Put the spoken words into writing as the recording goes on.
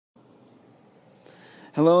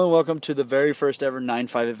Hello and welcome to the very first ever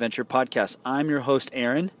 9-5 Adventure podcast. I'm your host,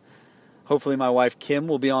 Aaron. Hopefully my wife, Kim,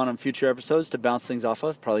 will be on future episodes to bounce things off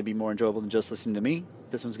of. Probably be more enjoyable than just listening to me.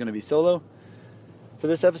 This one's going to be solo for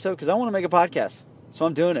this episode because I want to make a podcast. So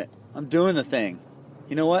I'm doing it. I'm doing the thing.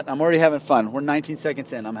 You know what? I'm already having fun. We're 19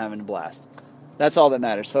 seconds in. I'm having a blast. That's all that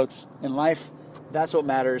matters, folks. In life, that's what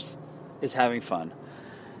matters, is having fun.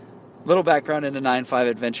 Little background into 9-5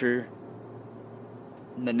 Adventure.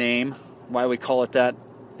 The name, why we call it that,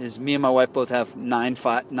 is me and my wife both have 9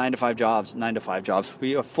 to 5 jobs.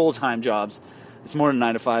 We have full-time jobs. It's more than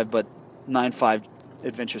 9 to 5, but 9-5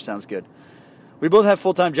 Adventure sounds good. We both have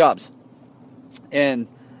full-time jobs. And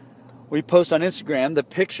we post on Instagram the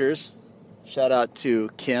pictures. Shout out to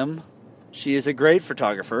Kim. She is a great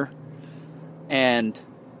photographer. And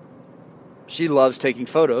she loves taking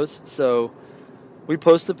photos. So we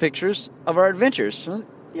post the pictures of our adventures.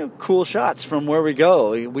 Cool shots from where we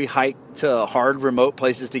go. We hike to hard, remote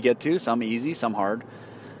places to get to. Some easy, some hard.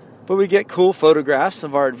 But we get cool photographs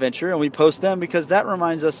of our adventure, and we post them because that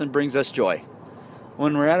reminds us and brings us joy.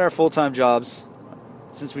 When we're at our full-time jobs,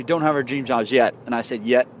 since we don't have our dream jobs yet, and I said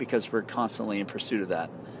yet because we're constantly in pursuit of that.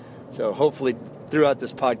 So hopefully throughout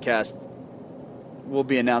this podcast, we'll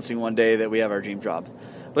be announcing one day that we have our dream job.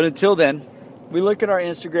 But until then, we look at our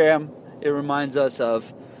Instagram. It reminds us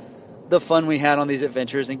of the fun we had on these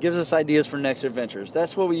adventures and gives us ideas for next adventures.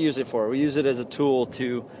 That's what we use it for. We use it as a tool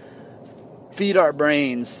to feed our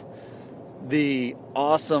brains the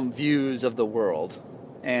awesome views of the world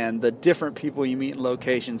and the different people you meet in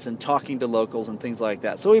locations and talking to locals and things like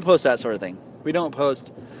that. So we post that sort of thing. We don't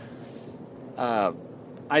post,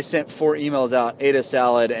 I sent 4 emails out, ate a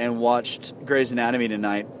salad, and watched Grey's Anatomy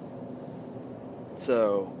tonight.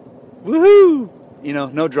 So, woohoo!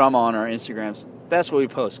 No drama on our Instagrams. That's what we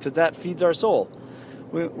post, because that feeds our soul.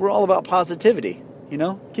 We're all about positivity,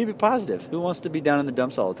 Keep it positive. Who wants to be down in the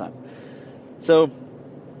dumps all the time? So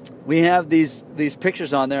we have these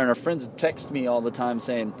pictures on there, and our friends text me all the time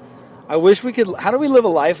saying, I wish we could, how do we live a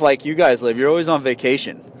life like you guys live? You're always on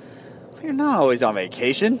vacation. You're not always on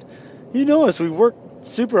vacation. You know us, we work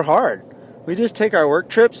super hard. We just take our work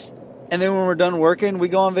trips, and then when we're done working, we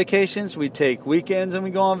go on vacations. We take weekends and we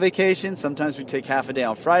go on vacation. Sometimes we take half a day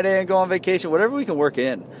on Friday and go on vacation. Whatever we can work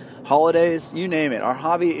in. Holidays, you name it. Our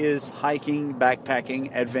hobby is hiking,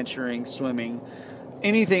 backpacking, adventuring, swimming,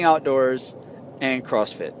 anything outdoors, and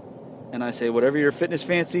CrossFit. And I say, whatever your fitness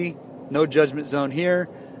fancy, no judgment zone here.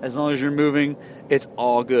 As long as you're moving, it's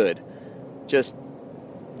all good. Just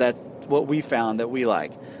that's what we found that we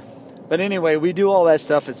like. But anyway, we do all that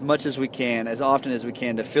stuff as much as we can, as often as we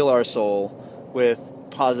can, to fill our soul with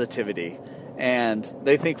positivity. And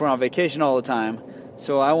they think we're on vacation all the time.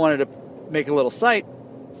 So I wanted to make a little site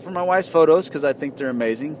for my wife's photos because I think they're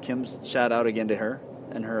amazing. Kim's shout out again to her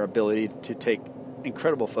and her ability to take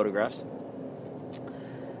incredible photographs.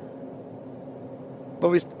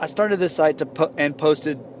 But I started this site and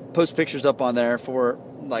post pictures up on there for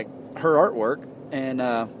her artwork and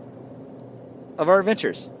of our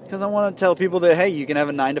adventures. Because I want to tell people that, hey, you can have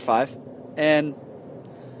a 9 to 5 and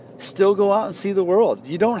still go out and see the world.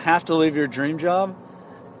 You don't have to leave your dream job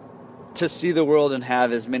to see the world and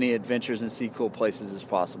have as many adventures and see cool places as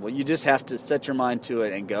possible. You just have to set your mind to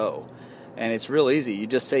it and go. And it's real easy. You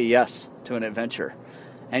just say yes to an adventure.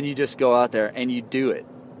 And you just go out there and you do it.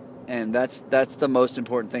 And that's the most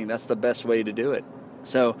important thing. That's the best way to do it.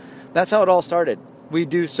 So that's how it all started. We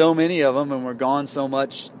do so many of them, and we're gone so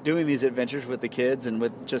much doing these adventures with the kids and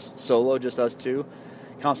with just solo, just us two,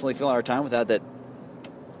 constantly filling our time with that,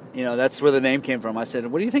 that's where the name came from. I said,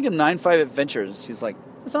 what do you think of 9-5 Adventures? She's like,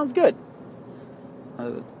 that sounds good.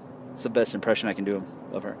 It's the best impression I can do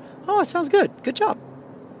of her. Oh, it sounds good. Good job.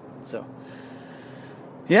 So,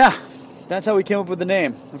 yeah, that's how we came up with the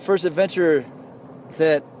name. The first adventure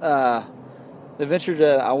that I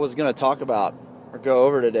was going to talk about or go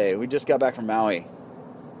over today, we just got back from Maui.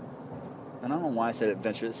 And I don't know why I said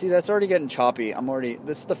adventure. See, that's already getting choppy.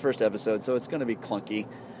 This is the first episode, so it's going to be clunky.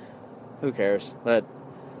 Who cares? But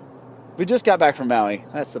we just got back from Maui.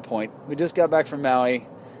 That's the point. We just got back from Maui.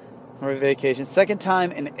 We're on vacation. Second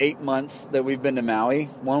time in 8 months that we've been to Maui.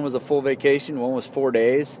 One was a full vacation. One was 4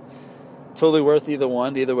 days. Totally worth either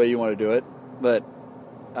one, either way you want to do it. But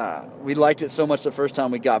we liked it so much the first time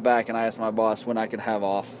we got back, and I asked my boss when I could have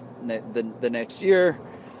off the next year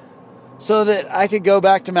so that I could go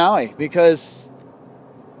back to Maui, because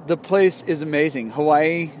the place is amazing.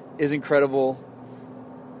 Hawaii is incredible.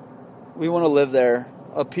 We want to live there.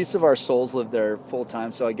 A piece of our souls live there full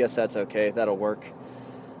time, so I guess that's okay. That'll work.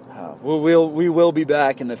 We will be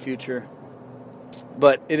back in the future.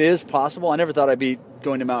 But it is possible. I never thought I'd be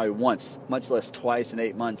going to Maui once, much less twice in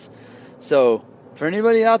 8 months. So For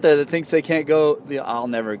anybody out there that thinks they can't go, I'll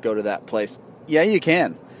never go to that place. Yeah, you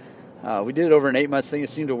can. We did it over an 8 months thing. It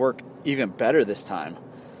seemed to work even better this time.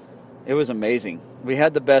 It was amazing. We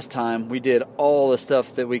had the best time. We did all the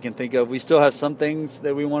stuff that we can think of. We still have some things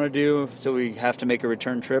that we want to do, so we have to make a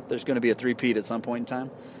return trip. There's going to be a three-peat at some point in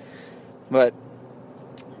time. But,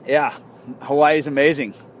 yeah, Hawaii is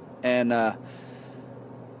amazing. And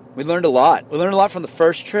we learned a lot. We learned a lot from the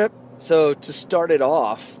first trip. So to start it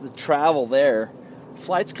off, the travel there,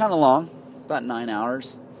 flight's kind of long, about 9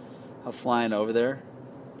 hours of flying over there.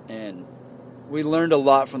 And we learned a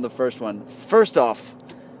lot from the first one. First off,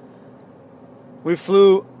 we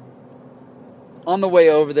flew on the way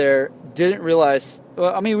over there, didn't realize,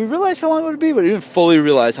 we realized how long it would be, but we didn't fully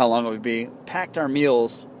realize how long it would be. Packed our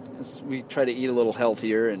meals. We try to eat a little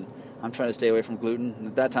healthier, and I'm trying to stay away from gluten.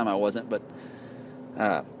 At that time I wasn't, but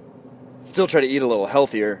still try to eat a little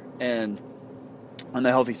healthier and on the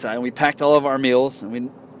healthy side. And we packed all of our meals, and we,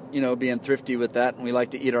 being thrifty with that, and we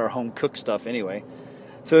like to eat our home cooked stuff anyway.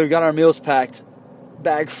 So we've got our meals packed,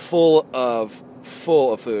 bag full of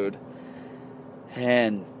food.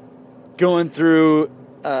 And going through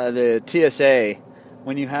the TSA,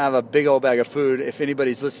 when you have a big old bag of food, if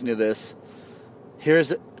anybody's listening to this,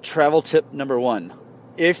 here's travel tip number 1.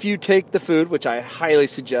 If you take the food, which I highly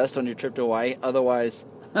suggest on your trip to Hawaii, otherwise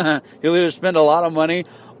you'll either spend a lot of money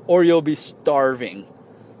or you'll be starving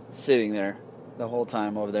sitting there the whole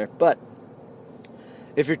time over there. But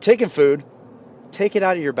if you're taking food, take it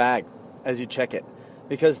out of your bag as you check it,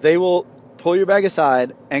 because they will pull your bag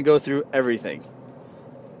aside and go through everything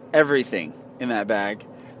in that bag.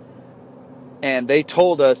 And they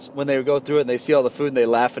told us when they would go through it and they see all the food and they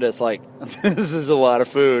laugh at us like, this is a lot of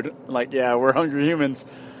food. I'm like, yeah, we're hungry humans.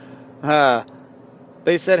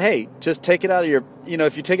 They said, hey, just take it out of your,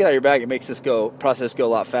 if you take it out of your bag, it makes this process go a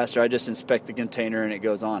lot faster. I just inspect the container and it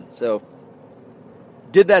goes on. So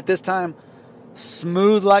did that this time.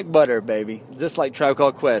 Smooth like butter, baby. Just like Tribe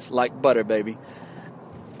Called Quest, like butter, baby.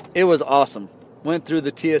 It was awesome. Went through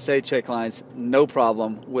the TSA check lines, no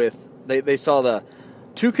problem with, they saw the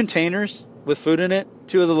 2 containers with food in it,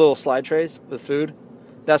 2 of the little slide trays with food.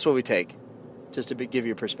 That's what we take, just to give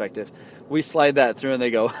you a perspective. We slide that through and they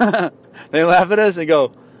go, they laugh at us and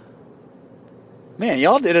go, man,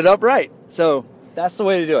 y'all did it up right. So that's the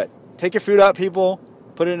way to do it. Take your food out, people,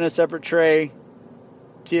 put it in a separate tray.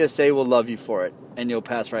 TSA will love you for it, and you'll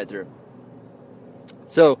pass right through.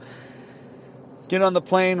 So get on the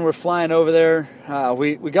plane. We're flying over there.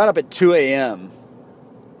 We got up at 2 a.m.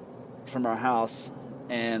 from our house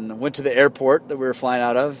and went to the airport that we were flying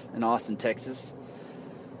out of in Austin, Texas,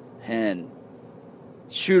 and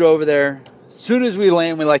shoot over there. As soon as we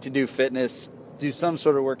land, we like to do fitness, do some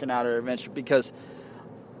sort of working out or adventure, because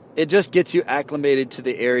it just gets you acclimated to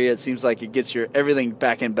the area. It seems like it gets your everything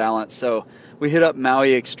back in balance. So we hit up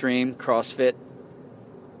Maui Extreme CrossFit.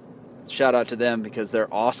 Shout out to them because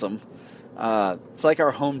they're awesome. It's like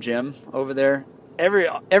our home gym over there.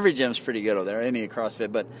 Every gym's pretty good over there, any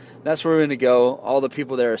CrossFit, but that's where we're going to go. All the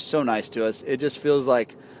people there are so nice to us. It just feels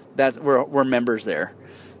like we're members there.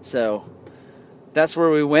 So that's where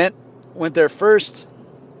we went. Went there first.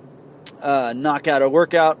 Knock out a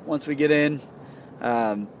workout once we get in.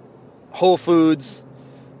 Whole Foods.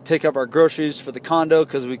 Pick up our groceries for the condo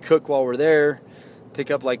because we cook while we're there.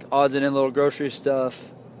 Pick up like odds and end little grocery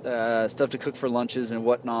stuff. Stuff to cook for lunches and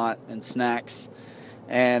whatnot, and snacks.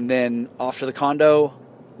 And then off to the condo,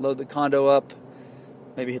 load the condo up,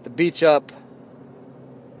 maybe hit the beach up.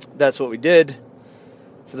 That's what we did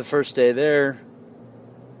for the first day there.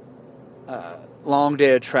 Long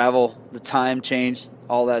day of travel, the time changed,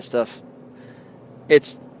 all that stuff.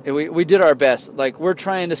 We did our best. Like, we're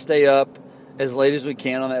trying to stay up as late as we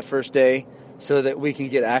can on that first day so that we can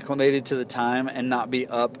get acclimated to the time and not be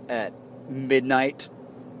up at midnight,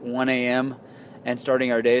 1 a.m., and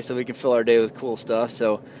starting our day so we can fill our day with cool stuff.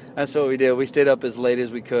 So that's what we did. We stayed up as late as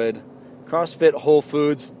we could. CrossFit, Whole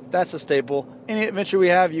Foods, that's a staple. Any adventure we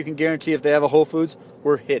have, you can guarantee if they have a Whole Foods,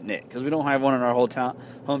 we're hitting it because we don't have one in our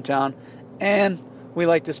hometown. And we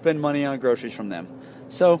like to spend money on groceries from them.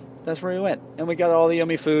 So that's where we went. And we got all the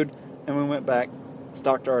yummy food, and we went back,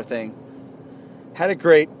 stocked our thing. Had a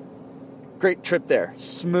great trip there.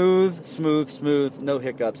 Smooth, no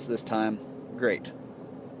hiccups this time. Great.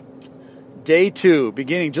 Day 2,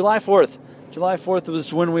 beginning July 4th. July 4th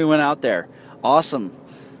was when we went out there. Awesome.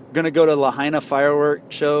 We're going to go to Lahaina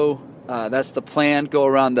fireworks show. That's the plan. Go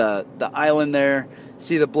around the island there,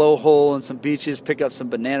 see the blowhole and some beaches, pick up some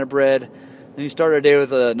banana bread. Then you start our day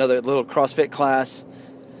with another little CrossFit class.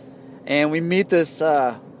 And we meet this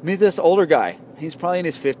older guy. He's probably in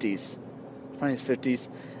his 50s.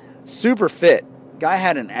 Super fit. Guy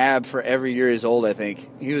had an ab for every year he's old, I think.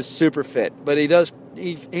 He was super fit. But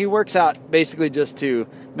he works out basically just to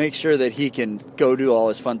make sure that he can go do all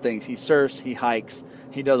his fun things. He surfs, he hikes,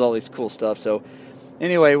 he does all these cool stuff. So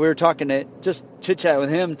anyway, we were talking to just chit-chat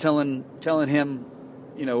with him, telling him,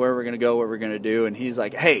 you know, where we're going to go, what we're going to do. And he's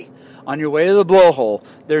like, hey, on your way to the blowhole,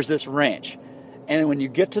 there's this ranch. And when you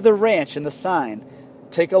get to the ranch and the sign,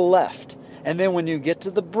 take a left. And then when you get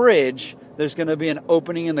to the bridge, there's going to be an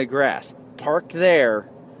opening in the grass. Park there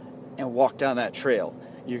and walk down that trail.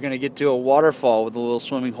 You're going to get to a waterfall with a little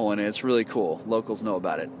swimming hole in it. It's really cool. Locals know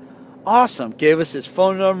about it. Awesome. Gave us his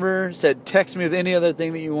phone number, said text me with any other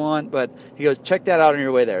thing that you want. But he goes, check that out on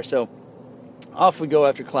your way there. So off we go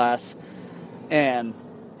after class and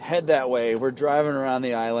head that way. We're driving around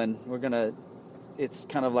the island. It's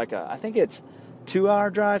kind of like I think it's 2-hour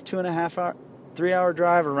drive, 2.5 hour, 3-hour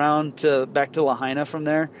drive around back to Lahaina from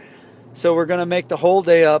there. So we're going to make the whole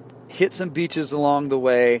day up, hit some beaches along the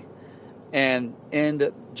way, and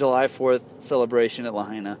end July 4th celebration at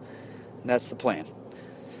Lahaina. That's the plan.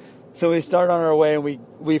 So we start on our way, and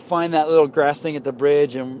we find that little grass thing at the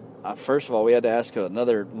bridge, and first of all, we had to ask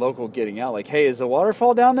another local getting out, like, hey, is the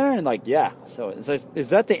waterfall down there? And like, yeah. So is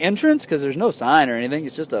that the entrance? Because there's no sign or anything.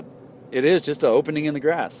 It is just an opening in the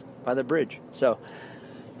grass by the bridge. So,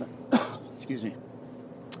 excuse me.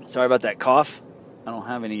 Sorry about that cough. I don't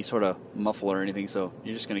have any sort of muffle or anything, so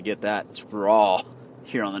you're just going to get that. It's raw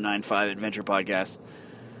here on the 9-5 Adventure Podcast.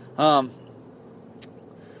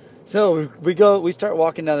 So we start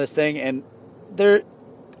walking down this thing, and there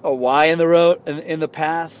a Y in the road, in the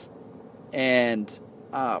path, and,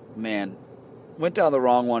 oh, man, went down the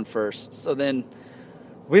wrong one first. So then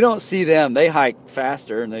we don't see them. They hike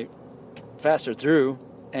faster, and they faster through,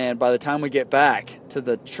 and by the time we get back to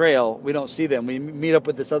the trail, we don't see them. We meet up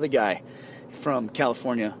with this other guy from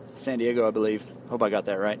California, San Diego, I believe. Hope I got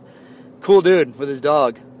that right. Cool dude with his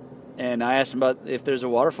dog. And I asked him about if there's a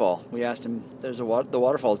waterfall. We asked him if the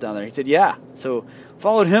waterfall's down there. He said, yeah. So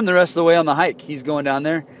followed him the rest of the way on the hike. He's going down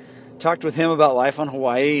there. Talked with him about life on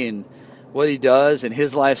Hawaii and what he does and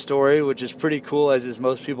his life story, which is pretty cool, as is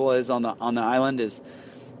most people is on the island, is,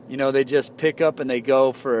 you know, they just pick up and they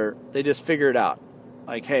just figure it out.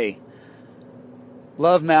 Like, hey,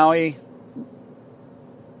 love Maui,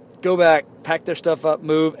 go back, pack their stuff up,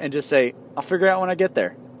 move, and just say, I'll figure it out when I get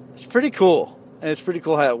there. It's pretty cool. And it's pretty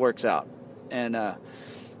cool how it works out. And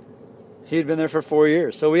he had been there for 4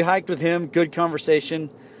 years. So we hiked with him, good conversation.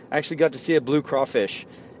 Actually got to see a blue crawfish.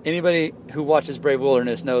 Anybody who watches Brave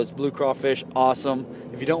Wilderness knows blue crawfish, awesome.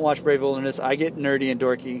 If you don't watch Brave Wilderness, I get nerdy and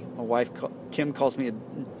dorky. My wife, Kim, calls me a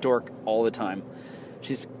dork all the time.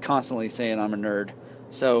 She's constantly saying I'm a nerd.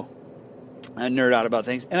 So I nerd out about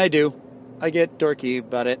things. And I do. I get dorky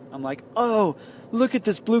about it. I'm like, oh, look at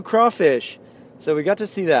this blue crawfish. So we got to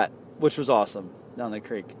see that, which was awesome down the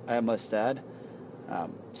creek, I must add.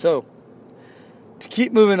 So to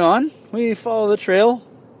keep moving on, we follow the trail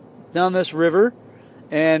down this river.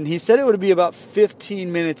 And he said it would be about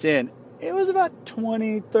 15 minutes in. It was about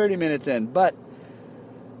 20, 30 minutes in. But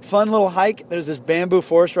fun little hike. There's this bamboo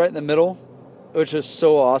forest right in the middle, which is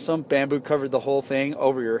so awesome. Bamboo covered the whole thing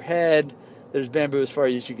over your head. There's bamboo as far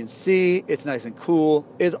as you can see. It's nice and cool.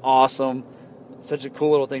 It's awesome. Such a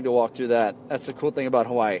cool little thing to walk through that. That's the cool thing about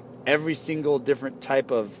Hawaii. Every single different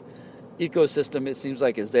type of ecosystem, it seems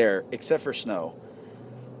like, is there, except for snow.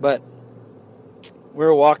 But we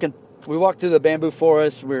walked through the bamboo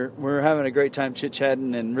forest. We're having a great time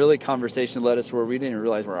chit-chatting, and really conversation led us where we didn't even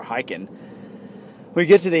realize we were hiking. We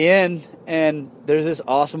get to the end, and there's this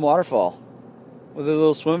awesome waterfall with a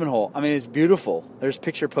little swimming hole. I mean, it's beautiful. There's a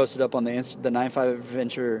picture posted up on the 9-5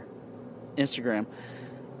 Adventure Instagram.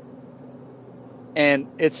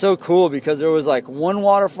 And it's so cool because there was like one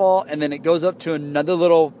waterfall, and then it goes up to another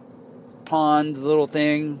little pond, little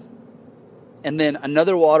thing, and then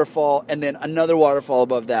another waterfall, and then another waterfall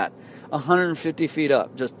above that. 150 feet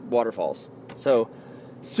up, just waterfalls. So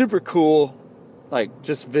super cool, like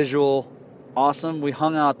just visual, awesome. We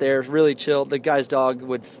hung out there, really chilled. The guy's dog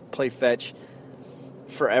would play fetch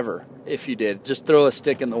forever if you did. Just throw a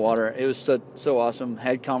stick in the water. It was so awesome.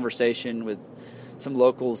 Had conversation with some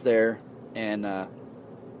locals there, and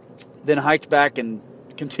then hiked back and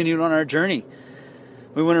continued on our journey.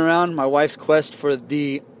 We went around. My wife's quest for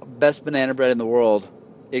the best banana bread in the world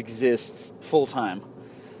exists full time.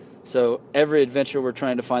 So every adventure we're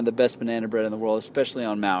trying to find the best banana bread in the world, especially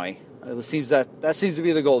on Maui. It seems that seems to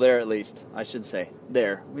be the goal there, at least, I should say.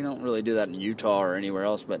 There. We don't really do that in Utah or anywhere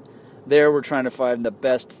else, but there we're trying to find the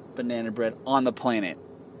best banana bread on the planet.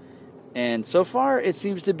 And so far it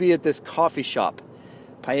seems to be at this coffee shop.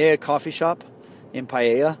 Paella Coffee Shop in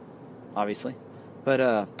Paella, obviously. But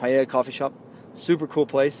Paella Coffee Shop. Super cool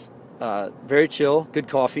place. Very chill. Good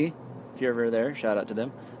coffee. If you're ever there, shout out to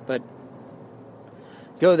them. But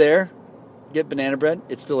go there, get banana bread.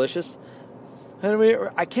 It's delicious.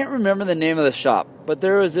 I can't remember the name of the shop, but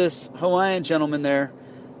there was this Hawaiian gentleman there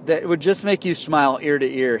that would just make you smile ear to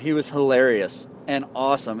ear. He was hilarious and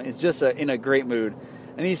awesome. It's just in a great mood.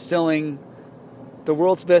 And he's selling the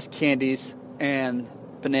world's best candies and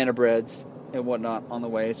banana breads and whatnot on the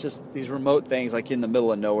way. It's just these remote things like in the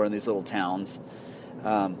middle of nowhere in these little towns.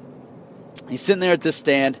 He's sitting there at this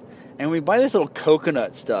stand, and we buy this little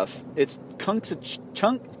coconut stuff. It's chunks of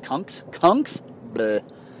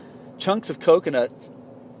coconuts,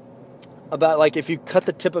 about like if you cut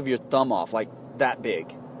the tip of your thumb off, like that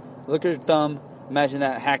big. Look at your thumb, imagine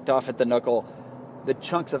that hacked off at the knuckle. The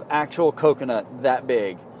chunks of actual coconut that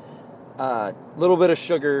big. Little bit of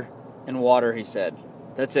sugar and water, he said.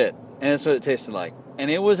 That's it. And that's what it tasted like. And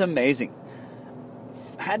it was amazing.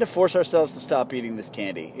 Had to force ourselves to stop eating this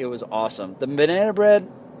candy. It was awesome. The banana bread,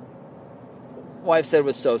 wife said,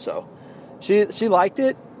 was so-so. She liked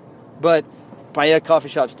it, but Paella Coffee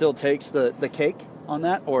Shop still takes the cake on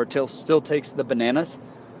that, or still takes the bananas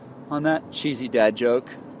on that. Cheesy dad joke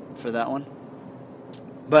for that one.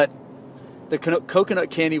 But the coconut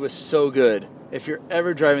candy was so good. If you're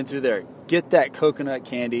ever driving through there, get that coconut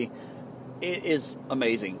candy. It is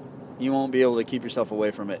amazing. You won't be able to keep yourself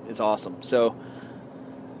away from it. It's awesome. So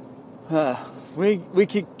we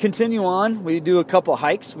can continue on. We do a couple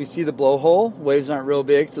hikes. We see the blowhole. Waves aren't real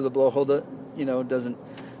big, so the blowhole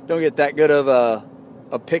don't get that good of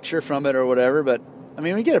a picture from it or whatever. But I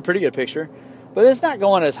mean, we get a pretty good picture. But it's not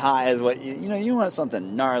going as high as what you want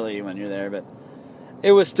something gnarly when you're there. But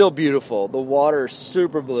it was still beautiful. The water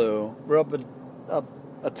super blue. We're up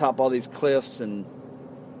atop all these cliffs and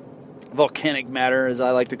volcanic matter, as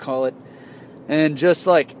I like to call it, and just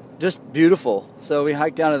beautiful. So we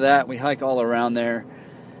hike down to that. We hike all around there,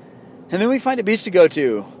 and then we find a beach to go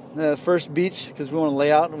to. The first beach, because we want to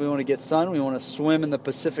lay out and we want to get sun. We want to swim in the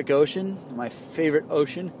Pacific Ocean, my favorite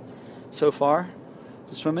ocean so far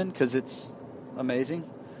to swim in because it's amazing.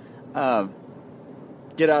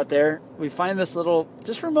 Get out there. We find this little,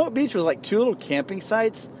 just remote beach with like two little camping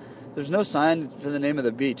sites. There's no sign for the name of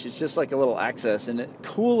the beach. It's just like a little access and a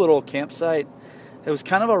cool little campsite. It was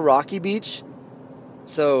kind of a rocky beach,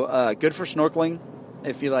 so good for snorkeling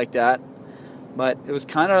if you like that. But it was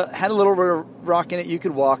had a little bit of rock in it. You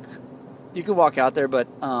could walk out there, but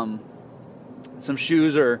some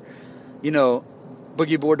shoes or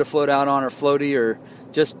boogie board to float out on, or floaty, or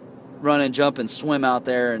just run and jump and swim out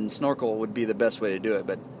there and snorkel would be the best way to do it.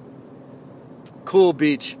 But cool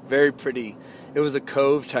beach, very pretty. It was a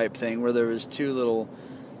cove type thing where there was two little,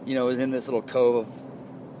 it was in this little cove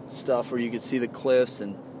of stuff where you could see the cliffs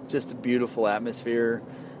and just a beautiful atmosphere.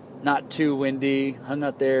 Not too windy. Hung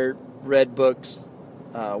out there, read books,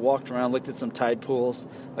 walked around, looked at some tide pools.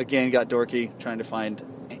 Again, got dorky trying to find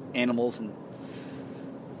animals and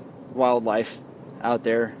wildlife out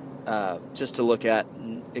there just to look at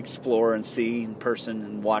and explore and see in person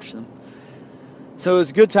and watch them. So it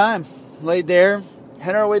was a good time. Laid there.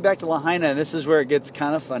 Head our way back to Lahaina, and this is where it gets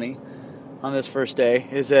kind of funny on this first day,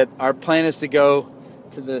 is that our plan is to go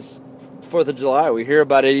to this 4th of July. We hear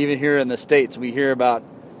about it even here in the States. We hear about,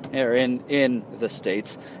 or in the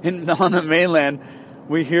States, on the mainland,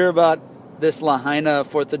 we hear about this Lahaina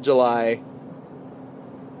 4th of July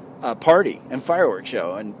party and fireworks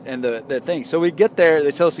show and the thing. So we get there.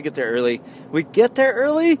 They tell us to get there early. We get there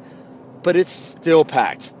early, but it's still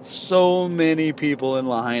packed. So many people in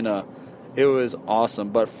Lahaina. It was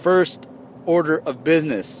awesome. But first order of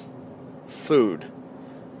business, food.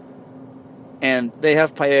 And they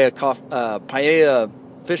have Paella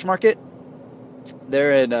Fish Market.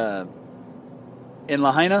 They're in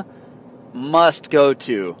Lahaina. Must go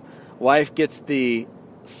to. Wife gets the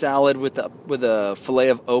salad with a fillet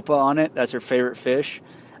of opa on it. That's her favorite fish.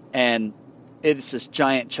 And it's this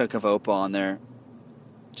giant chunk of opa on there.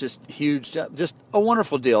 Just huge, just a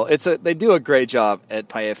wonderful deal. They do a great job at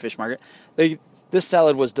Paella Fish Market. This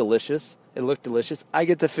salad was delicious. It looked delicious. I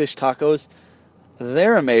get the fish tacos.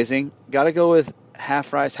 They're amazing. Got to go with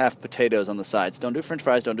half rice, half potatoes on the sides. Don't do French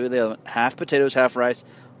fries. Don't do the other one. Half potatoes, half rice.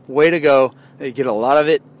 Way to go. You get a lot of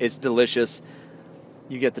it. It's delicious.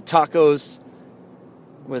 You get the tacos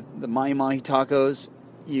with the mahi-mahi tacos.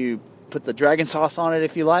 You put the dragon sauce on it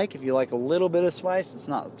if you like. If you like a little bit of spice. It's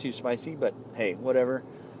not too spicy, but hey, whatever.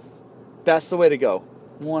 That's the way to go.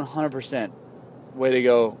 100% way to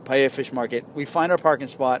go. Paella Fish Market. We find our parking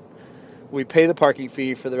spot. We pay the parking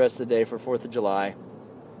fee for the rest of the day for 4th of July.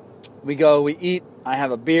 We go, we eat. I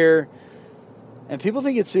have a beer. And people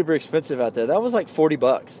think it's super expensive out there. That was like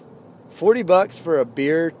 $40 $40 for a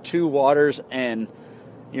beer, 2 waters, and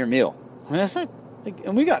your meal. I mean, that's not,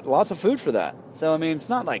 and we got lots of food for that. So, I mean, it's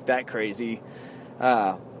not like that crazy.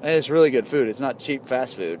 And it's really good food. It's not cheap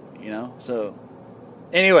fast food, So,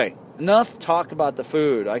 anyway, enough talk about the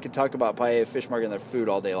food. I could talk about Paia Fish Market and their food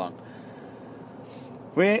all day long.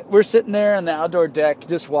 We're sitting there on the outdoor deck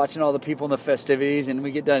just watching all the people in the festivities, and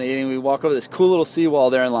we get done eating. We walk over this cool little seawall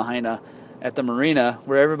there in Lahaina at the marina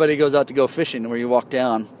where everybody goes out to go fishing, where you walk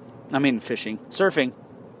down. Surfing.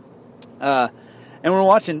 And we're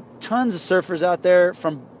watching tons of surfers out there,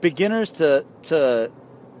 from beginners to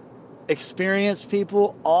experienced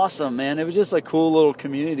people. Awesome, man. It was just a cool little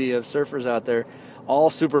community of surfers out there, all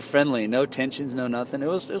super friendly, no tensions, no nothing. It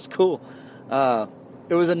was cool.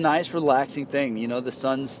 It was a nice, relaxing thing. The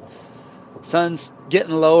sun's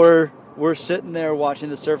getting lower. We're sitting there watching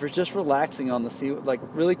the surfers, just relaxing on the sea, like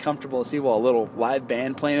really comfortable on the seawall. A little live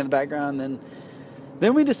band playing in the background.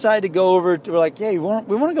 Then we decided to go over. We're like, we want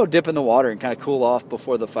to go dip in the water and kind of cool off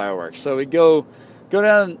before the fireworks. So we go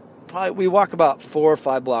down. Probably we walk about 4 or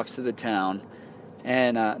 5 blocks to the town,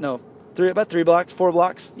 and about 3 blocks, 4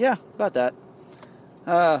 blocks. Yeah, about that.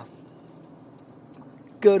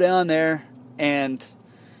 Go down there and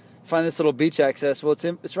find this little beach access. Well,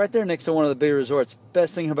 it's right there next to one of the big resorts.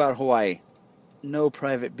 Best thing about Hawaii, no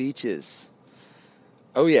private beaches.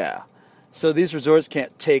 Oh, yeah. So these resorts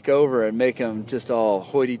can't take over and make them just all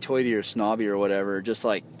hoity-toity or snobby or whatever, just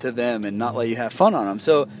like to them, and not let you have fun on them.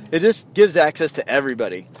 So it just gives access to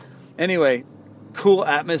everybody. Anyway, cool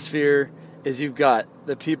atmosphere is you've got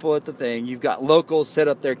the people at the thing. You've got locals set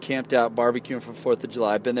up there, camped out, barbecuing for 4th of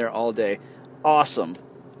July. I've been there all day. Awesome.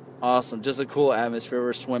 Just a cool atmosphere.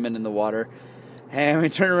 We're swimming in the water. And we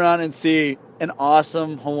turn around and see an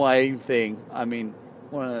awesome Hawaii thing. I mean,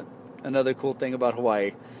 another cool thing about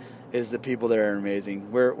Hawaii is the people there are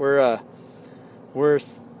amazing. We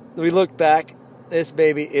look back, this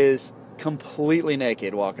baby is completely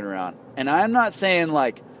naked walking around. And I'm not saying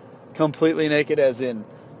like completely naked as in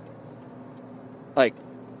like,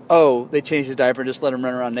 oh, they changed his diaper and just let him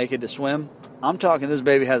run around naked to swim. I'm talking this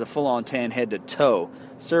baby has a full-on tan head to toe.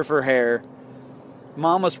 Surfer hair.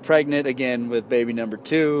 Mom was pregnant again with baby number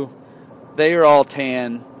 2. They are all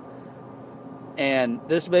tan. And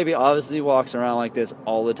this baby obviously walks around like this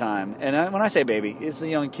all the time. And when I say baby, it's a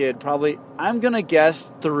young kid, probably, I'm going to guess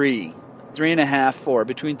 3 and a half, 4,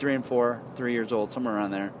 between 3 and 4, 3 years old, somewhere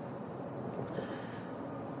around there.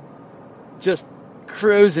 Just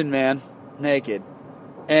cruising, man, naked.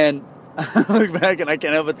 And I look back and I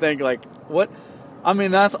can't help but think, like, what? I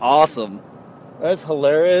mean, that's awesome. That's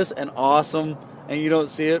hilarious and awesome, and you don't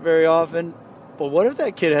see it very often. But what if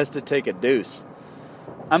that kid has to take a deuce?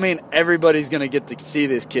 I mean, everybody's going to get to see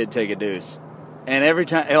this kid take a deuce. And every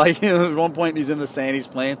time, like, at one point he's in the sand, he's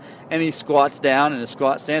playing, and he squats down in a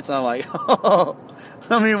squat stance, and I'm like, oh,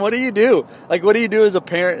 I mean, what do you do? Like, what do you do as a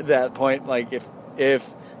parent at that point? Like,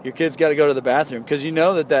 if your kid's got to go to the bathroom, because you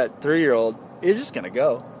know that 3-year-old is just going to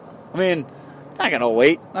go. I mean, not going to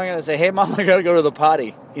wait. Not going to say, hey, Mom, I got to go to the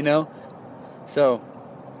potty, So,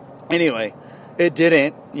 anyway, it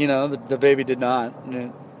didn't, the baby did not.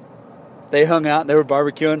 They hung out, they were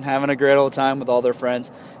barbecuing, having a great old time with all their friends.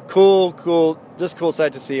 Cool, just cool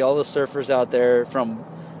sight to see all the surfers out there, from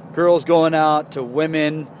girls going out to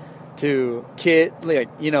women to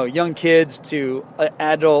young kids to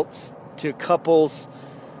adults to couples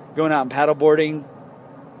going out and paddleboarding.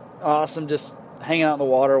 Awesome, just hanging out in the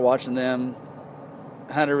water, watching them.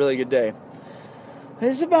 Had a really good day.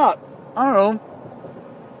 It's about, I don't know,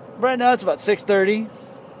 right now it's about 6:30.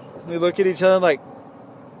 We look at each other like,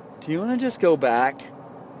 do you want to just go back?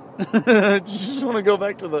 Just want to go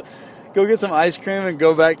back go get some ice cream and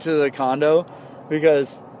go back to the condo?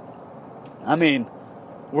 Because, I mean,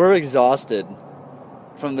 we're exhausted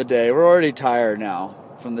from the day. We're already tired now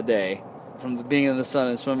from the day, from being in the sun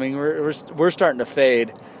and swimming. We're starting to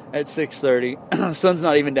fade at 6:30. The sun's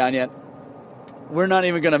not even down yet. We're not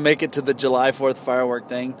even going to make it to the July 4th firework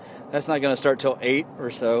thing. That's not going to start till 8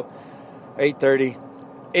 or so, 8:30.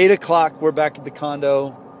 8 o'clock, we're back at the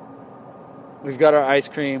condo. We've got our ice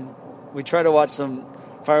cream. We try to watch some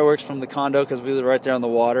fireworks from the condo because we live right there on the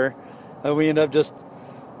water. And we end up just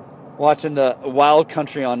watching the Wild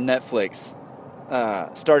Country on Netflix.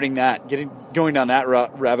 Starting that, going down that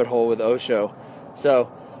rabbit hole with Osho.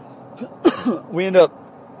 So we end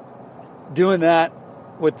up doing that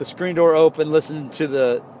with the screen door open, listening to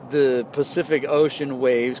the Pacific Ocean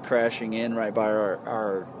waves crashing in right by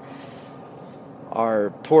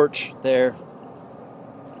our porch there.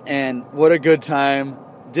 And what a good time.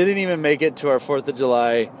 Didn't even make it to our 4th of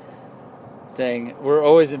July thing. We're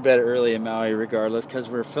always in bed early in Maui regardless because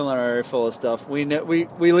we're filling our area full of stuff. We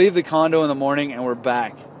leave the condo in the morning and we're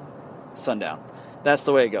back sundown. That's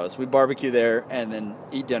the way it goes. We barbecue there and then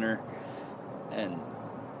eat dinner, and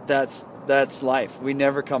that's life. We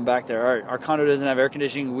never come back there. Our condo doesn't have air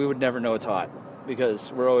conditioning. We would never know it's hot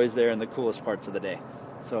because we're always there in the coolest parts of the day.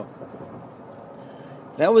 So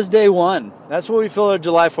that was day one. That's what we filled our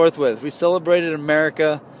July 4th with. We celebrated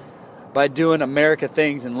America by doing America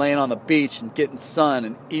things and laying on the beach and getting sun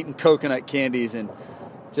and eating coconut candies and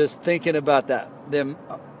just thinking about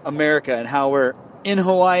America and how we're in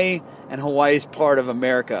Hawaii and Hawaii's part of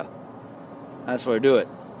America. That's why we do it.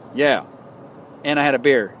 Yeah. And I had a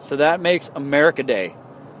beer. So that makes America Day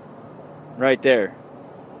right there.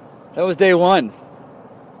 That was day one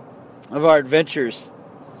of our adventures.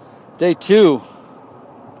 Day two,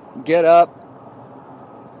 get up,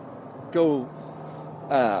 go,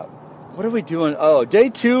 what are we doing? Oh, day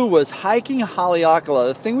two was hiking Haleakala,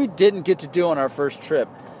 the thing we didn't get to do on our first trip.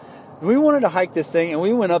 We wanted to hike this thing, and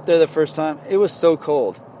we went up there the first time. It was so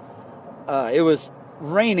cold. It was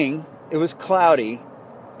raining. It was cloudy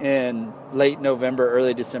in late November,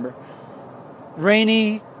 early December.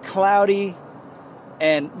 Rainy, cloudy,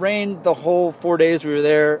 and rained the whole 4 days we were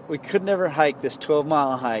there. We could never hike this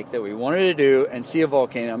 12-mile hike that we wanted to do and see a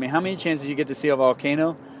volcano. I mean, how many chances you get to see a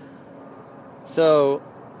volcano? So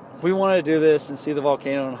we wanted to do this and see the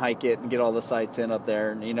volcano and hike it and get all the sights in up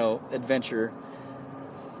there and, adventure.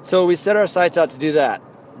 So we set our sights out to do that.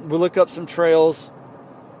 We look up some trails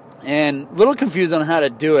and a little confused on how to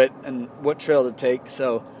do it and what trail to take.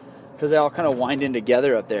 So, because they all kind of wind in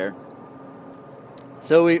together up there.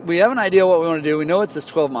 So we have an idea what we want to do. We know it's this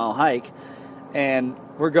 12-mile hike, and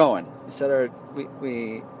we're going.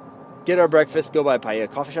 We get our breakfast, go by Paia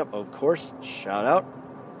Coffee Shop, of course. Shout out,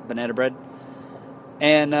 banana bread,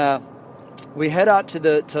 and we head out to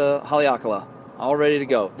Haleakala, all ready to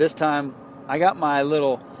go. This time, I got my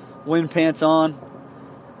little wind pants on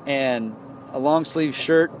and a long sleeve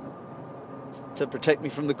shirt to protect me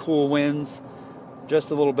from the cool winds. Just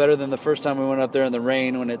a little better than the first time we went up there in the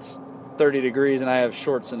rain when it's 30 degrees and I have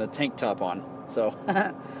shorts and a tank top on. So,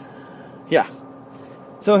 yeah.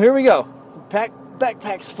 So here we go.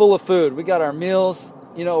 Backpacks full of food. We got our meals,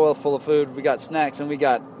 full of food. We got snacks and we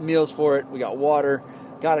got meals for it. We got water,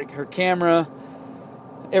 got her camera,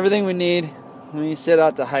 everything we need. We set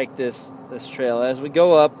out to hike this trail. As we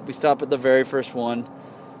go up, we stop at the very first one.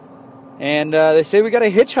 And they say we got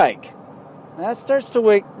to hitchhike. That starts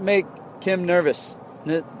to make Kim nervous.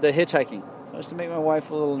 The hitchhiking starts to make my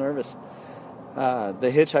wife a little nervous.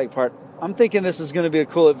 The hitchhike part. I'm thinking this is going to be a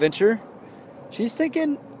cool adventure. She's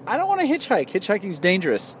thinking, I don't want to hitchhike. Hitchhiking's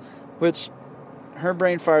dangerous. Which her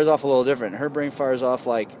brain fires off a little different. Her brain fires off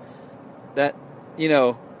like that,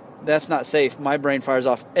 that's not safe. My brain fires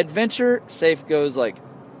off adventure. Safe goes like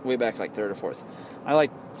way back like third or fourth. I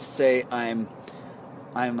like to say I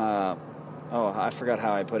forgot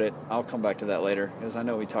how I put it. I'll come back to that later because I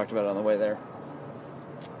know we talked about it on the way there.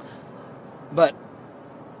 But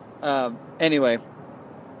anyway,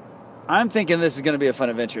 I'm thinking this is going to be a fun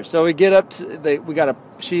adventure. So we get up to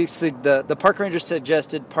the park ranger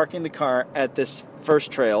suggested parking the car at this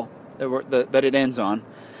first trail that it ends on,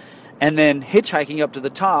 and then hitchhiking up to the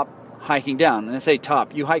top, hiking down. And I say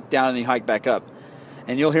top, you hike down and you hike back up,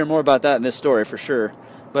 and you'll hear more about that in this story for sure.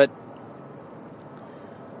 But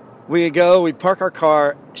we park our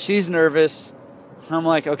car. She's nervous. I'm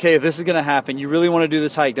like, okay, if this is going to happen, you really want to do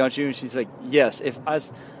this hike, don't you? And she's like, yes.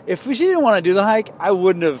 If she didn't want to do the hike, I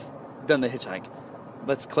wouldn't have done the hitchhike.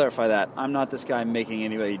 Let's clarify that. I'm not this guy making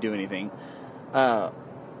anybody do anything.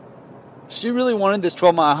 She really wanted this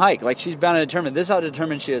 12-mile hike. Like, she's bound and determined. This is how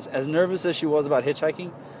determined she is. As nervous as she was about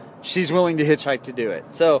hitchhiking, she's willing to hitchhike to do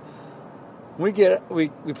it. So we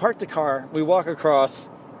park the car, we walk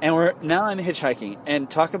across, and now I'm hitchhiking. And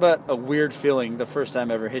talk about a weird feeling the first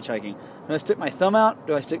time ever hitchhiking. Do I stick my thumb out?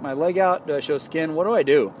 Do I stick my leg out? Do I show skin? What do I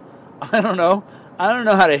do? I don't know. I don't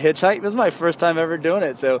know how to hitchhike. This is my first time ever doing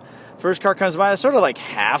it. So first car comes by, I sort of like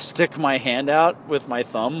half stick my hand out with my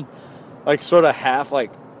thumb. Like sort of half,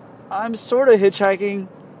 like I'm sort of hitchhiking.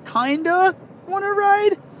 Kinda want to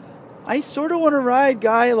ride. I sort of want to ride,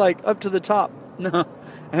 guy, like up to the top. No.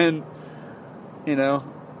 And,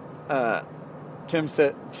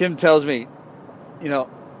 Kim tells me, you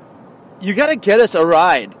got to get us a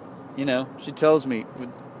ride. She tells me,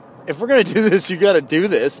 if we're going to do this, you got to do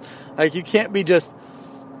this. Like, you can't be just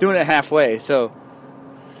doing it halfway. So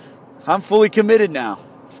I'm fully committed now.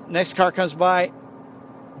 Next car comes by.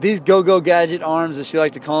 These go-go gadget arms, as she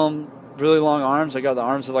like to call them, really long arms. I got the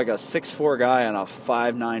arms of like a 6'4" guy on a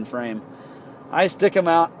 5'9" frame. I stick him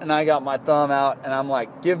out, and I got my thumb out, and I'm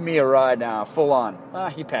like, give me a ride now, full on.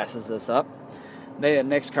 He passes us up. The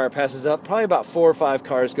next car passes up. Probably about 4 or 5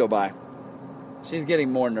 cars go by. She's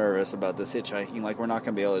getting more nervous about this hitchhiking, like we're not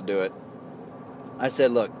going to be able to do it. I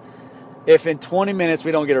said, look, if in 20 minutes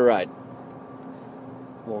we don't get a ride,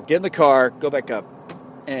 we'll get in the car, go back up,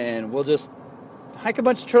 and we'll just hike a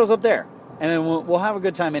bunch of trails up there. And then we'll have a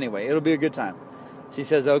good time anyway. It'll be a good time. She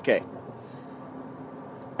says, okay.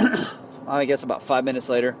 I guess about 5 minutes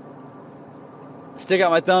later, stick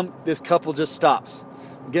out my thumb, this couple just stops.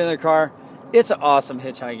 Get in their car. It's an awesome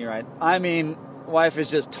hitchhiking ride. I mean, wife is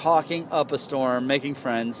just talking up a storm, making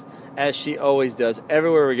friends, as she always does.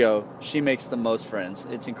 Everywhere we go, she makes the most friends.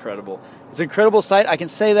 It's incredible. It's an incredible sight. I can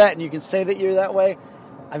say that, and you can say that you're that way.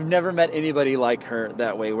 I've never met anybody like her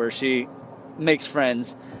that way, where she makes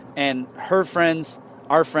friends, and her friends,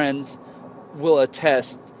 our friends, will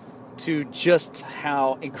attest to just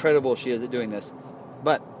how incredible she is at doing this.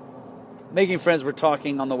 But making friends, we're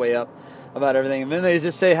talking on the way up about everything, and then they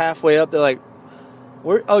just say halfway up, they're like,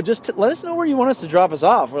 let us know where you want us to drop us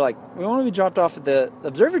off. We're like, we want to be dropped off at the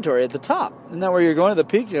observatory at the top. Isn't that where you're going to the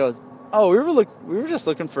peak? She goes, oh, we were just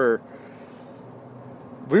looking for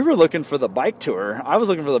the bike tour. I was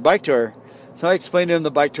looking for the bike tour. So I explained to him the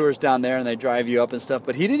bike tour is down there and they drive you up and stuff,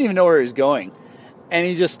 but he didn't even know where he was going. And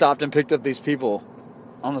he just stopped and picked up these people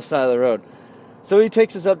on the side of the road. So he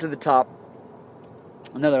takes us up to the top.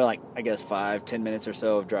 Another, 5-10 minutes or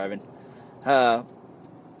so of driving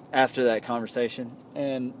after that conversation.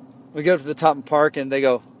 And we go up to the top and park, and they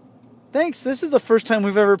go, thanks, this is the first time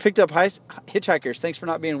we've ever picked up hitchhikers. Thanks for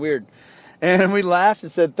not being weird. And we laughed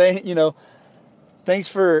and said, thanks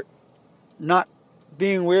for not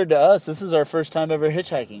being weird to us. This is our first time ever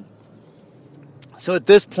hitchhiking. So at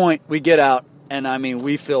this point, we get out, and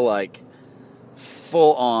we feel like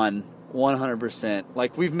full on 100%.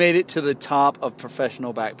 Like we've made it to the top of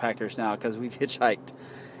professional backpackers now because we've hitchhiked.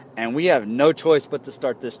 And we have no choice but to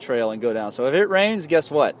start this trail and go down. So if it rains,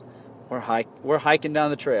 guess what? We're hiking down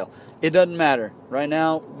the trail. It doesn't matter. Right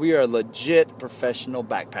now, we are legit professional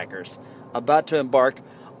backpackers about to embark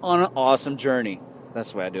on an awesome journey.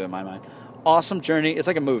 That's the way I do it in my mind. Awesome journey. It's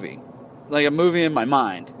like a movie. Like a movie in my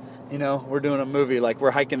mind. We're doing a movie like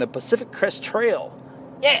we're hiking the Pacific Crest Trail.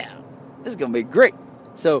 Yeah, this is going to be great.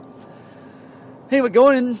 So, anyway, go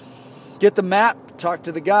in, get the map, talk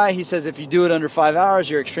to the guy. He says if you do it under 5 hours,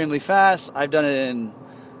 you're extremely fast. I've done it in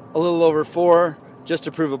a little over 4 just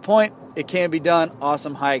to prove a point. It can be done.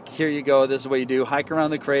 Awesome hike. Here you go. This is what you do. Hike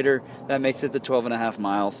around the crater. That makes it the 12.5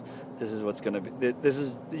 miles. This is what's going to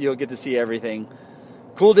be. You'll get to see everything.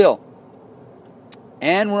 Cool deal.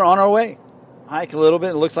 And we're on our way. Hike a little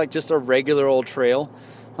bit. It looks like just a regular old trail.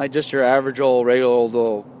 Like just your average old, regular old,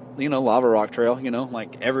 lava rock trail,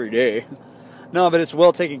 like every day. No, but it's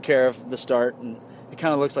well taken care of, the start, and it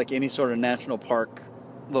kind of looks like any sort of national park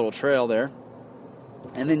little trail there.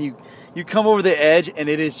 And then you come over the edge, and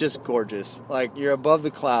it is just gorgeous. Like, you're above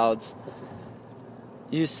the clouds.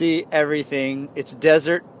 You see everything. It's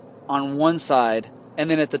desert on one side, and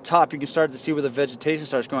then at the top, you can start to see where the vegetation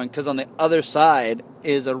starts growing, because on the other side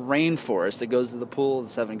is a rainforest that goes to the Pool of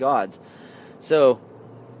the Seven Gods. So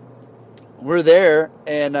we're there,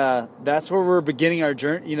 and that's where we're beginning our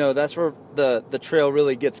journey. That's where the trail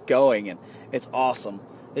really gets going, and it's awesome.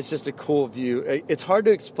 It's just a cool view. It's hard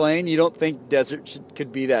to explain. You don't think desert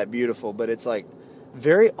could be that beautiful, but it's like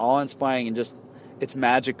very awe-inspiring and just it's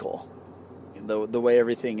magical. The way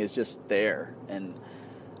everything is just there, and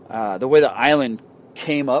the way the island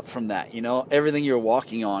came up from that. Everything you're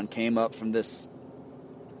walking on came up from this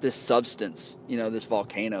substance. This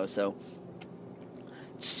volcano. So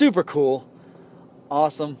super cool.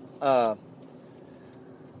 Awesome.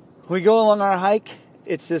 We go along our hike.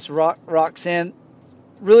 It's this rock sand,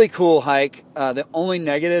 really cool hike. The only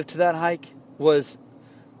negative to that hike was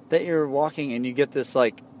that you're walking and you get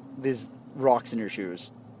these rocks in your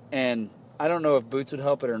shoes. And I don't know if boots would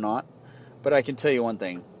help it or not, but I can tell you one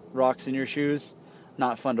thing: rocks in your shoes,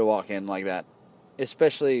 not fun to walk in like that,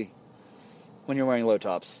 especially when you're wearing low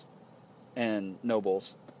tops and no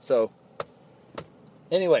bowls. So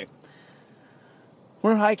anyway,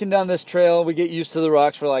 we're hiking down this trail. We get used to the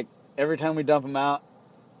rocks. We're like, every time we dump them out,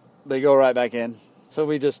 they go right back in. So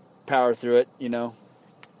we just power through it,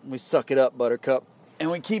 We suck it up, buttercup. And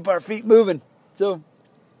we keep our feet moving. So,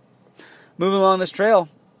 moving along this trail.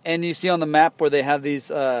 And you see on the map where they have these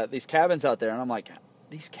cabins out there. And I'm like,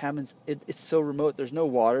 these cabins, it's so remote. There's no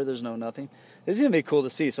water. There's no nothing. This is going to be cool to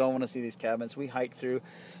see. So I want to see these cabins. We hike through.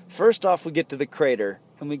 First off, we get to the crater.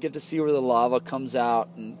 And we get to see where the lava comes out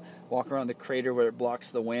and walk around the crater where it blocks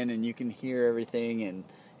the wind. And you can hear everything. And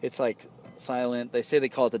it's like silent. They say they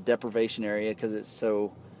call it the deprivation area because it's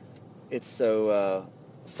so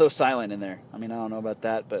silent in there. I mean, I don't know about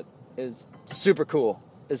that, but it's super cool.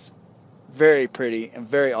 It's very pretty and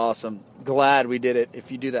very awesome. Glad we did it.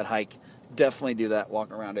 If you do that hike, definitely do that.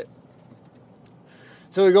 Walk around it.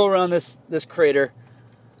 So we go around this crater.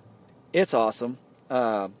 It's awesome.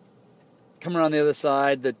 Coming around the other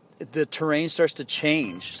side, the terrain starts to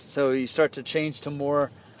change. So you start to change to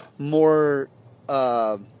more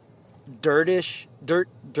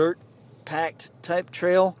dirt packed type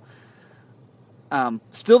trail.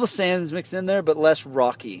 Still the sand's mixed in there, but less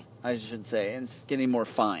rocky, I should say, and it's getting more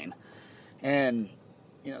fine. And,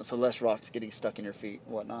 so less rocks getting stuck in your feet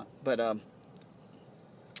and whatnot. But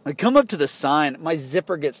I come up to the sign, my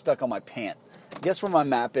zipper gets stuck on my pant. Guess where my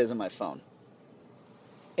map is on my phone?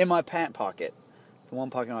 In my pant pocket. The one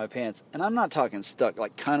pocket of my pants. And I'm not talking stuck,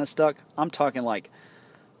 like kind of stuck. I'm talking like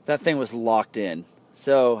that thing was locked in.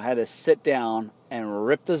 So I had to sit down and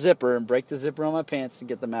rip the zipper and break the zipper on my pants to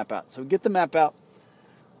get the map out. So we get the map out,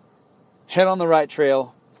 head on the right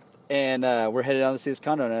trail, and we're headed down to see this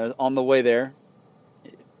condo. And on the way there,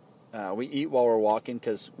 we eat while we're walking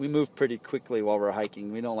because we move pretty quickly while we're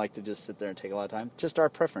hiking. We don't like to just sit there and take a lot of time. Just our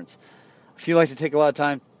preference. If you like to take a lot of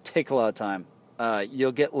time, take a lot of time.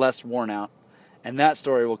 You'll get less worn out. And that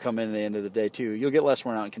story will come in at the end of the day, too. You'll get less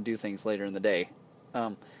worn out and can do things later in the day.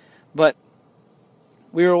 But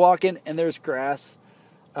we were walking, and there's grass.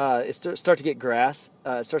 It starts to get grass.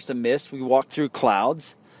 It starts to mist. We walk through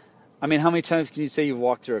clouds. I mean, how many times can you say you've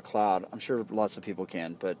walked through a cloud? I'm sure lots of people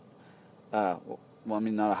can, but,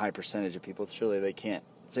 not a high percentage of people. Surely they can't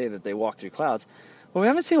say that they walk through clouds. But we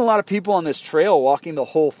haven't seen a lot of people on this trail walking the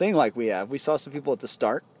whole thing like we have. We saw some people at the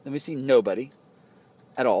start, and we see nobody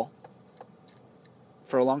at all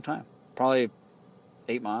for a long time. Probably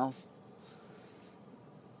 8 miles.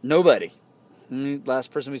 Nobody. And the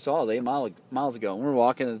last person we saw was 8 miles ago. And we're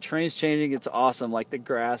walking, and the terrain's changing. It's awesome. Like, the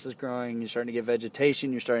grass is growing. You're starting to get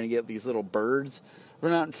vegetation. You're starting to get these little birds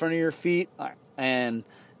run out in front of your feet. And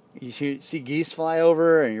you see geese fly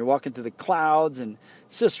over, and you're walking through the clouds. And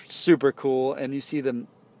it's just super cool. And you see the,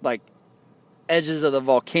 edges of the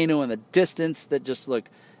volcano in the distance that just look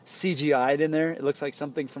CGI'd in there. It looks like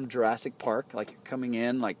something from Jurassic Park, like you're coming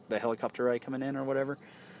in, like the helicopter ride coming in or whatever.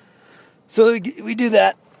 So we do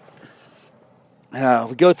that.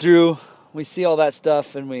 We go through, we see all that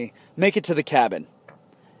stuff, and we make it to the cabin.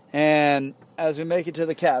 And as we make it to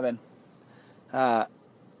the cabin,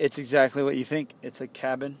 it's exactly what you think. It's a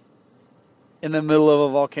cabin in the middle of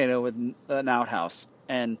a volcano with an outhouse.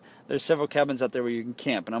 And there's several cabins out there where you can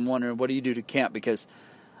camp. And I'm wondering, what do you do to camp? Because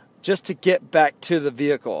just to get back to the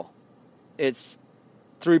vehicle, it's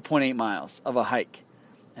 3.8 miles of a hike.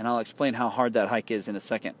 And I'll explain how hard that hike is in a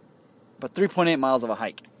second. But 3.8 miles of a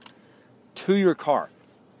hike to your car.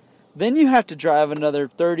 Then you have to drive another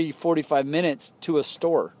 30, 45 minutes to a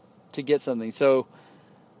store to get something. So,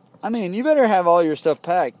 you better have all your stuff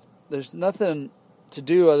packed. There's nothing to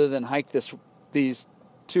do other than hike these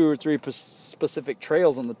 2 or 3 specific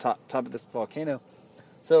trails on the top of this volcano.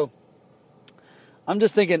 So, I'm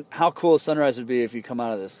just thinking how cool a sunrise would be if you come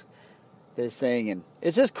out of this thing, and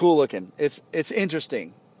it's just cool looking. It's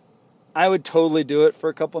interesting. I would totally do it for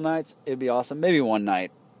a couple nights. It'd be awesome. Maybe one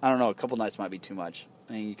night. I don't know. A couple nights might be too much.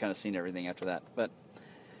 You kind of seen everything after that. But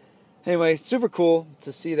anyway, super cool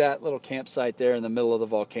to see that little campsite there in the middle of the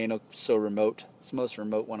volcano. So remote. It's the most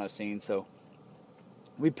remote one I've seen. So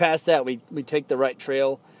we passed that. We take the right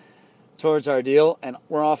trail towards our deal, and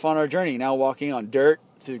we're off on our journey. Now walking on dirt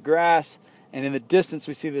through grass. And in the distance,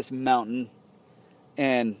 we see this mountain,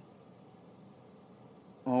 and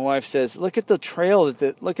my wife says, "Look at the trail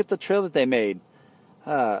that they made.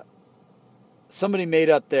 Somebody made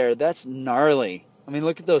up there. That's gnarly.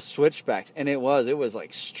 Look at those switchbacks." And it was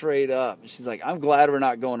like straight up. And she's like, "I'm glad we're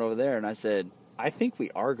not going over there." And I said, "I think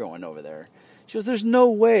we are going over there." She goes, "There's no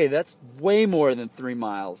way. That's way more than 3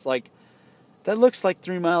 miles. That looks like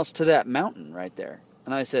 3 miles to that mountain right there."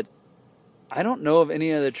 And I said, "I don't know of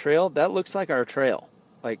any other trail. That looks like our trail.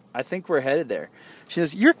 I think we're headed there." She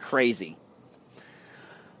says, "You're crazy."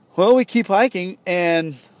 Well, we keep hiking,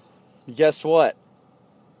 and guess what?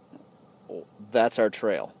 That's our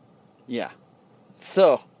trail. Yeah.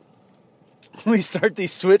 So, we start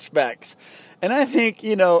these switchbacks. And I think,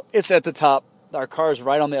 it's at the top. Our car's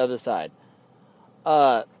right on the other side.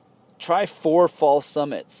 Try 4 false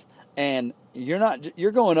summits. And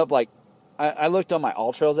you're going up I looked on my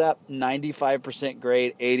AllTrails app, 95%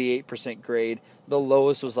 grade, 88% grade. The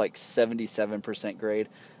lowest was 77% grade.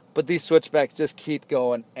 But these switchbacks just keep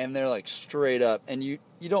going, and they're straight up. And you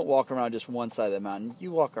don't walk around just one side of the mountain.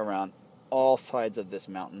 You walk around all sides of this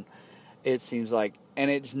mountain. it seems like, and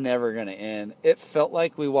it's never going to end. It felt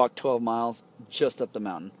like we walked 12 miles just up the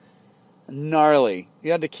mountain. Gnarly.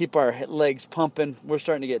 You had to keep our legs pumping. We're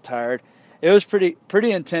starting to get tired. It was pretty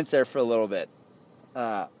intense there for a little bit.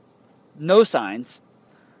 No signs.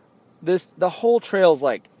 The whole trail's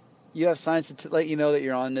like, you have signs to let you know that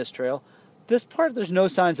you're on this trail. This part, there's no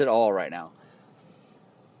signs at all right now.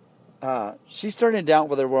 She's starting to doubt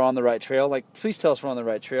whether we're on the right trail. Like, please tell us we're on the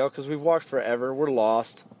right trail, because we've walked forever. We're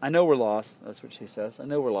lost. I know we're lost. That's what she says. I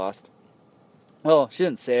know we're lost. Well, she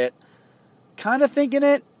didn't say it. Kind of thinking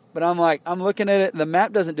it, but I'm looking at it. The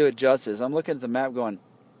map doesn't do it justice. I'm looking at the map going,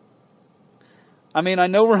 I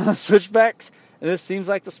know we're on the switchbacks, and this seems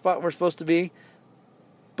like the spot we're supposed to be,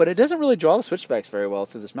 but it doesn't really draw the switchbacks very well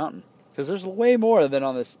through this mountain, because there's way more than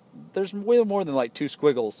on this. There's way more than like 2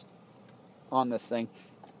 squiggles on this thing.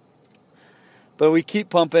 But we keep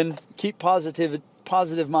pumping, keep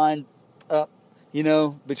positive mind up.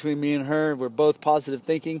 Between me and her, we're both positive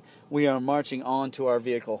thinking. We are marching on to our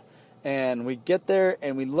vehicle. And we get there,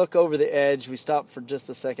 and we look over the edge. We stop for just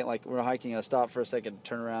a second, like we're hiking. I stop for a second,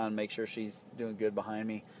 turn around, and make sure she's doing good behind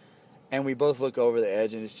me. And we both look over the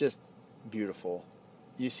edge, and it's just beautiful.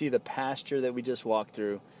 You see the pasture that we just walked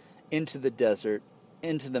through, into the desert,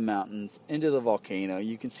 into the mountains, into the volcano.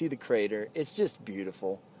 You can see the crater. It's just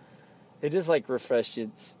beautiful. It just refreshed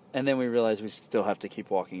it, and then we realized we still have to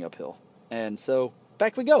keep walking uphill. And so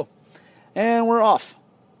back we go. And we're off.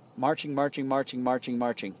 Marching. One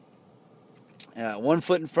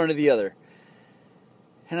foot in front of the other.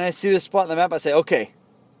 And I see this spot on the map. I say, okay,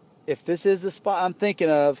 if this is the spot I'm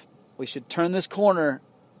thinking of, we should turn this corner,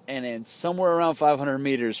 and in somewhere around 500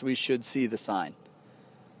 meters, we should see the sign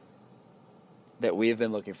that we have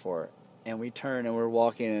been looking for. And we turn, and we're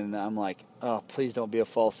walking, and I'm like, oh, please don't be a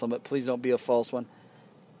false summit. Please don't be a false one.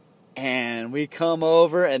 And we come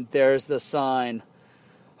over, and there's the sign.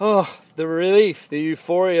 Oh, the relief, the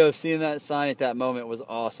euphoria of seeing that sign at that moment was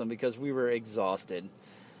awesome, because we were exhausted.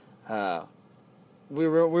 We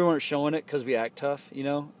weren't showing it because we act tough, We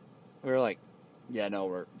were like, yeah, no,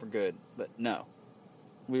 we're good. But no,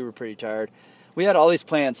 we were pretty tired. We had all these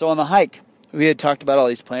plans. So on the hike, we had talked about all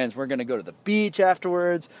these plans. We're going to go to the beach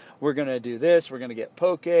afterwards. We're going to do this. We're going to get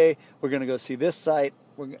poke. We're going to go see this site.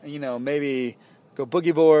 We're, maybe go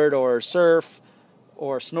boogie board or surf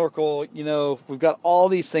or snorkel. We've got all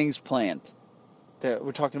these things planned.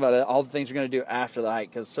 We're talking about all the things we're going to do after the hike,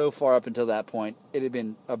 because so far up until that point, it had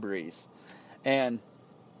been a breeze. And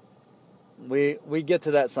we get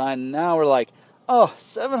to that sign, and now we're like, oh,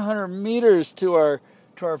 700 meters to our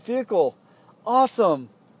vehicle. Awesome.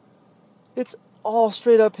 It's all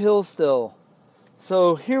straight uphill still.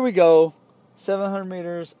 So here we go, 700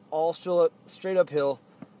 meters, all still straight uphill.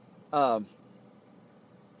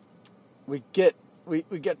 We get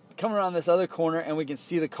come around this other corner, and we can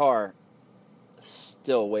see the car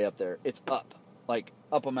still way up there. It's up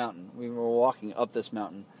a mountain. We were walking up this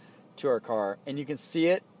mountain to our car, and you can see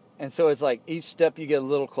it. And so it's like each step you get a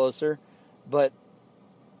little closer, but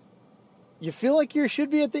you feel like you should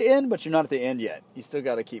be at the end, but you're not at the end yet. You still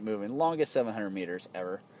got to keep moving. Longest 700 meters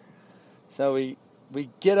ever. So we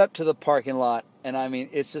get up to the parking lot, and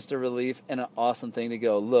it's just a relief and an awesome thing to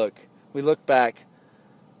go. Look, we look back.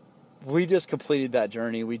 We just completed that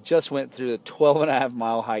journey. We just went through a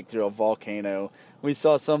 12.5-mile hike through a volcano. We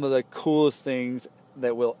saw some of the coolest things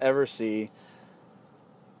that we'll ever see.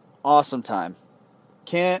 Awesome time.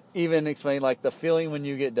 Can't even explain, the feeling when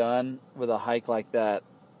you get done with a hike like that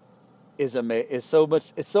is amazing. It's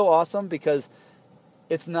so awesome, because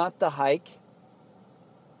it's not the hike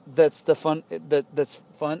that's the fun. That's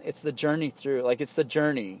fun. It's the journey through. It's the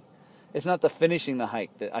journey. It's not the finishing the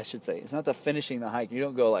hike. That I should say. It's not the finishing the hike. You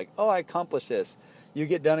don't go oh, I accomplished this. You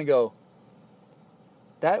get done and go,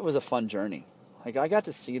 that was a fun journey. I got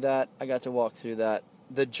to see that. I got to walk through that.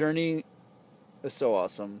 The journey is so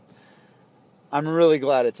awesome. I'm really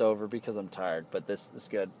glad it's over, because I'm tired, but this is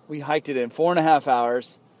good. We hiked it in 4.5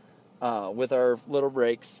 hours. With our little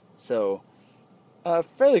breaks, so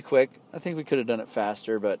fairly quick. I think we could have done it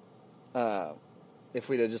faster, but if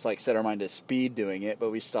we'd have just set our mind to speed doing it, but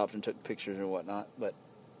we stopped and took pictures and whatnot. But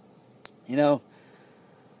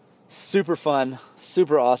super fun,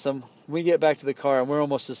 super awesome. We get back to the car, and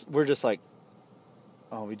we're just like,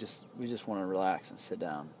 oh, we just want to relax and sit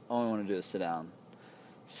down. All we want to do is sit down.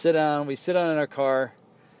 We sit down in our car,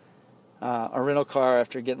 our rental car,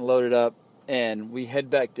 after getting loaded up. And we head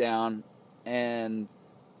back down, and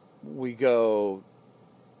we go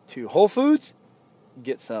to Whole Foods,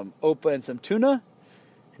 get some opah and some tuna,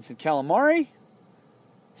 and some calamari,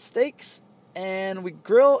 steaks, and we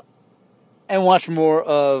grill and watch more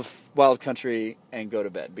of Wild Country and go to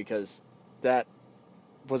bed, because that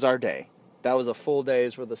was our day. that was a full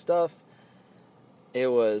day's worth of stuff. It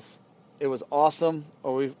was awesome.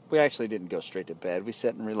 Or we actually didn't go straight to bed. We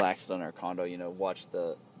sat and relaxed on our condo, watched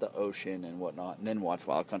the ocean and whatnot, and then watched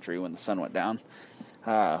Wild Country when the sun went down.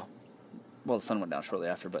 Well, the sun went down shortly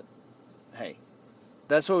after, but hey,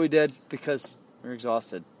 that's what we did because we were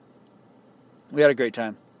exhausted. We had a great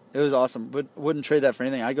time. It was awesome. Wouldn't trade that for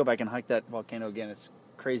anything. I'd go back and hike that volcano again. It's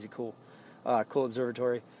crazy cool. Cool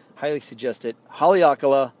observatory. Highly suggest it.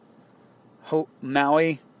 Haleakala,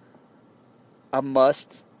 Maui, a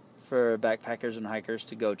must for backpackers and hikers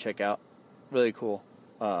to go check out. Really cool.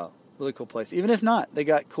 Really cool place. Even if not, they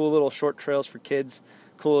got cool little short trails for kids,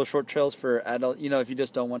 cool little short trails for adults. If you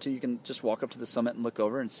just don't want to, you can just walk up to the summit and look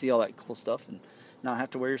over and see all that cool stuff and not have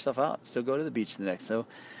to wear yourself out. Still go to the beach the next. So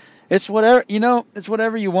it's whatever, it's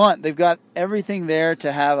whatever you want. They've got everything there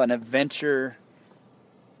to have an adventure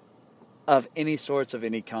of any sorts of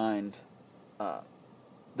any kind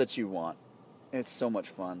that you want. It's so much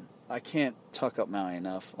fun. I can't talk up Maui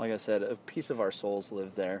enough. Like I said, a piece of our souls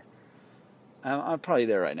live there. I'm probably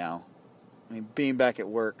there right now. I mean, being back at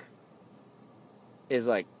work is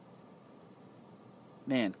like,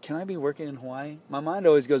 man, can I be working in Hawaii? My mind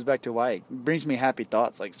always goes back to Hawaii. It brings me happy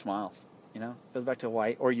thoughts, like smiles. Goes back to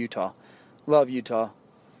Hawaii or Utah. Love Utah.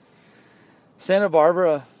 Santa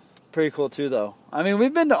Barbara, pretty cool too, though. I mean,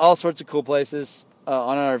 we've been to all sorts of cool places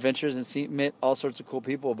on our adventures and met all sorts of cool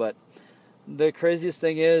people, but the craziest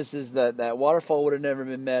thing is that waterfall would have never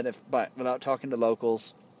been met without talking to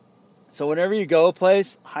locals. So whenever you go a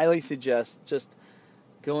place, highly suggest just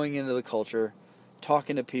going into the culture,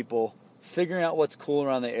 talking to people, figuring out what's cool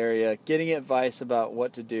around the area, getting advice about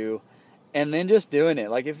what to do, and then just doing it.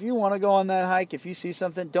 Like if you want to go on that hike, if you see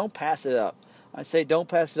something, don't pass it up. I say don't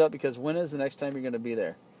pass it up because when is the next time you're going to be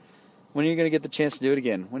there? When are you going to get the chance to do it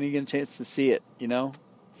again? When are you going to get a chance to see it,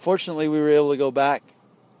 Fortunately, we were able to go back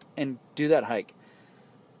and do that hike.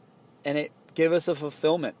 And it gave us a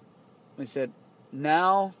fulfillment. We said,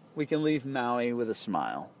 now we can leave Maui with a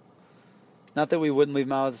smile. Not that we wouldn't leave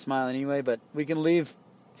Maui with a smile anyway, but we can leave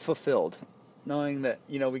fulfilled, knowing that,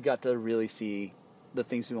 we got to really see the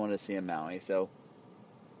things we wanted to see in Maui. So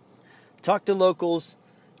talk to locals,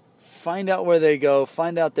 find out where they go,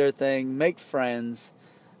 find out their thing, make friends.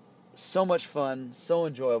 So much fun, so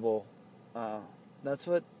enjoyable. That's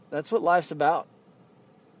what life's about.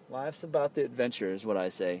 Life's about the adventure is what I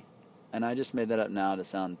say. And I just made that up now to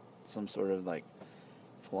sound some sort of like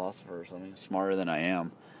philosopher or something, smarter than I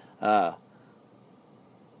am.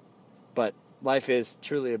 But life is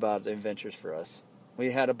truly about adventures for us.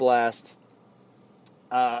 We had a blast.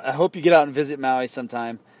 I hope you get out and visit Maui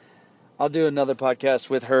sometime. I'll do another podcast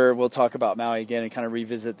with her. We'll talk about Maui again and kind of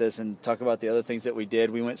revisit this and talk about the other things that we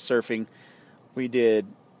did. We went surfing. We did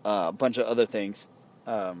a bunch of other things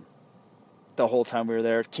the whole time we were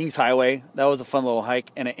there. Kings Highway, that was a fun little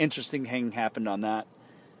hike, and an interesting thing happened on that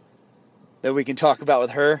we can talk about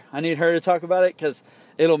with her. I need her to talk about it because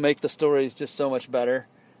it'll make the stories just so much better.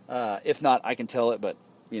 If not, I can tell it, but,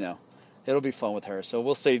 it'll be fun with her. So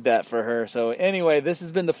we'll save that for her. So anyway, this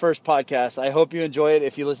has been the first podcast. I hope you enjoy it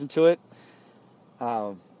if you listen to it.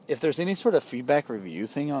 If there's any sort of feedback review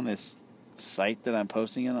thing on this site that I'm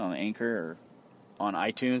posting it on Anchor or on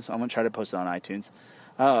iTunes, I'm going to try to post it on iTunes.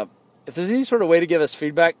 If there's any sort of way to give us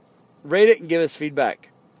feedback, rate it and give us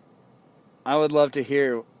feedback. I would love to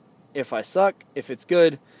hear if I suck, if it's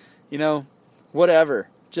good, whatever.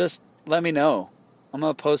 Just let me know. I'm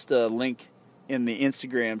going to post a link in the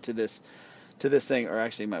Instagram to this thing, or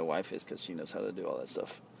actually my wife is because she knows how to do all that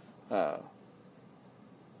stuff.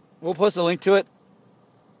 We'll post a link to it,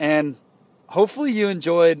 and hopefully you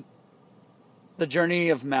enjoyed the journey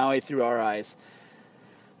of Maui through our eyes.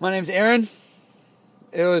 My name's Aaron.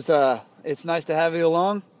 It's nice to have you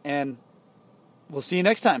along, and we'll see you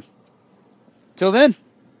next time. Till then.